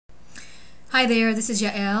Hi there, this is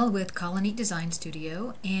Yael with Colony Design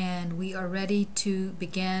Studio, and we are ready to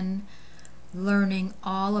begin learning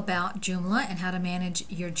all about Joomla and how to manage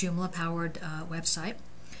your Joomla powered website.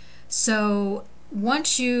 So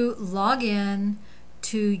once you log in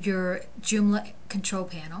to your Joomla control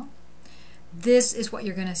panel, this is what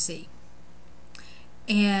you're going to see.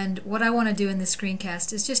 And what I want to do in this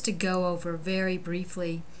screencast is just to go over very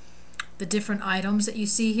briefly the different items that you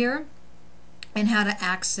see here and how to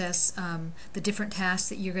access the different tasks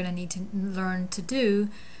that you're going to need to learn to do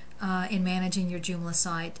in managing your Joomla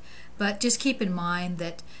site. But just keep in mind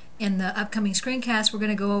that in the upcoming screencast we're going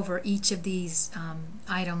to go over each of these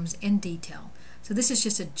items in detail. So this is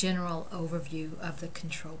just a general overview of the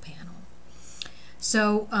control panel.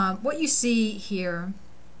 So what you see here,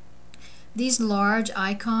 these large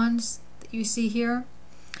icons that you see here,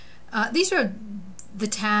 these are the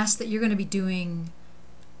tasks that you're going to be doing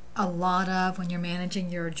a lot of when you're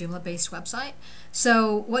managing your Joomla based website.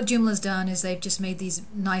 So what Joomla's done is they've just made these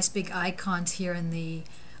nice big icons here in the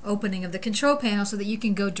opening of the control panel so that you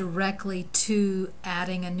can go directly to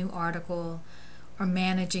adding a new article or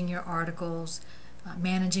managing your articles,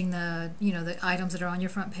 managing the the items that are on your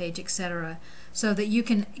front page, etc. So that you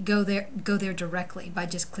can go there directly by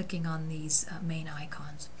just clicking on these main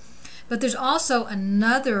icons. But there's also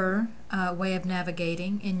another way of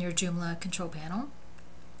navigating in your Joomla control panel,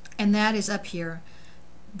 and that is up here.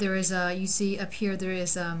 There is you see up here there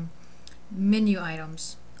is menu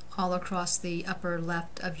items all across the upper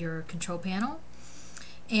left of your control panel,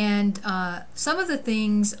 and some of the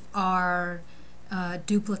things are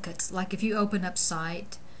duplicates. Like if you open up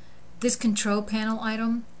Site, this control panel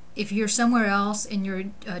item, if you're somewhere else in your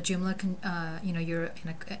Joomla, you're in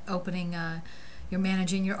a opening, you're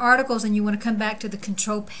managing your articles and you want to come back to the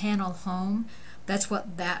control panel home, that's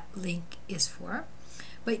what that link is for.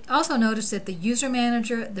 But also notice that the user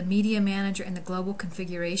manager, the media manager, and the global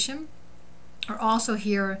configuration are also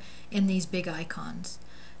here in these big icons.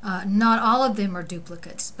 Not all of them are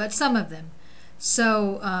duplicates, but some of them.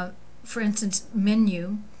 So for instance,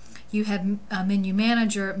 menu, you have menu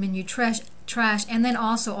manager, menu trash, and then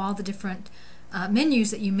also all the different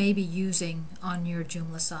menus that you may be using on your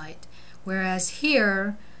Joomla site. Whereas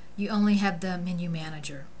here, you only have the menu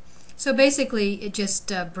manager. So basically, it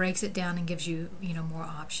just breaks it down and gives you more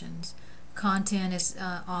options. Content is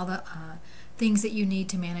all the things that you need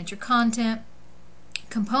to manage your content.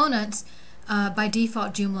 Components, by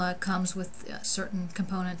default, Joomla comes with certain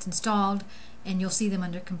components installed, and you'll see them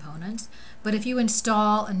under components. But if you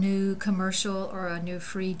install a new commercial or a new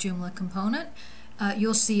free Joomla component,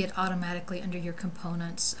 you'll see it automatically under your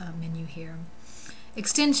components menu here.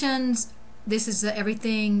 Extensions, this is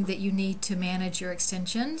everything that you need to manage your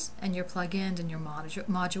extensions and your plugins and your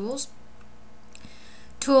modules.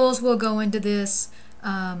 Tools will go into this,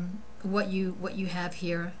 what you have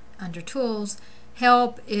here under tools.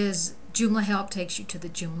 Help is Joomla Help takes you to the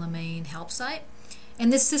Joomla main help site.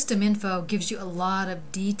 And this system info gives you a lot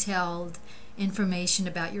of detailed information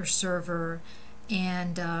about your server,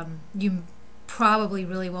 and you probably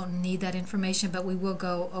really won't need that information, but we will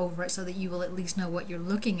go over it so that you will at least know what you're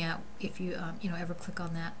looking at if you ever click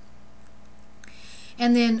on that.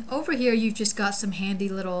 And then over here you've just got some handy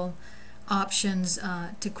little options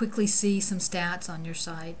to quickly see some stats on your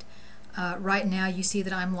site. Right now you see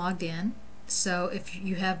that I'm logged in, so if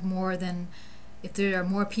there are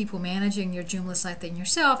more people managing your Joomla site than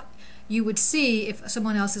yourself, you would see if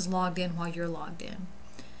someone else is logged in while you're logged in.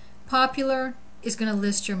 Popular is going to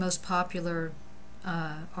list your most popular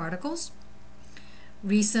articles.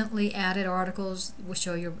 Recently added articles will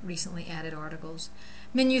show your recently added articles.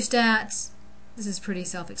 Menu stats, this is pretty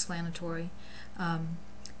self-explanatory.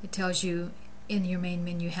 It tells you in your main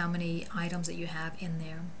menu how many items that you have in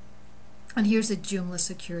there. And here's the Joomla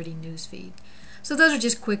security newsfeed. So those are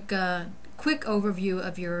just quick overview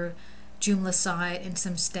of your Joomla site and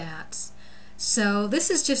some stats. So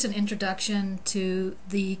this is just an introduction to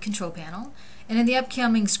the control panel, and in the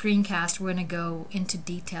upcoming screencast we're going to go into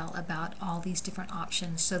detail about all these different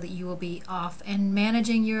options so that you will be off and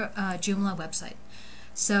managing your Joomla website.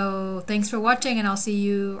 So thanks for watching, and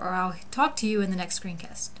I'll talk to you in the next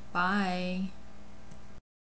screencast. Bye.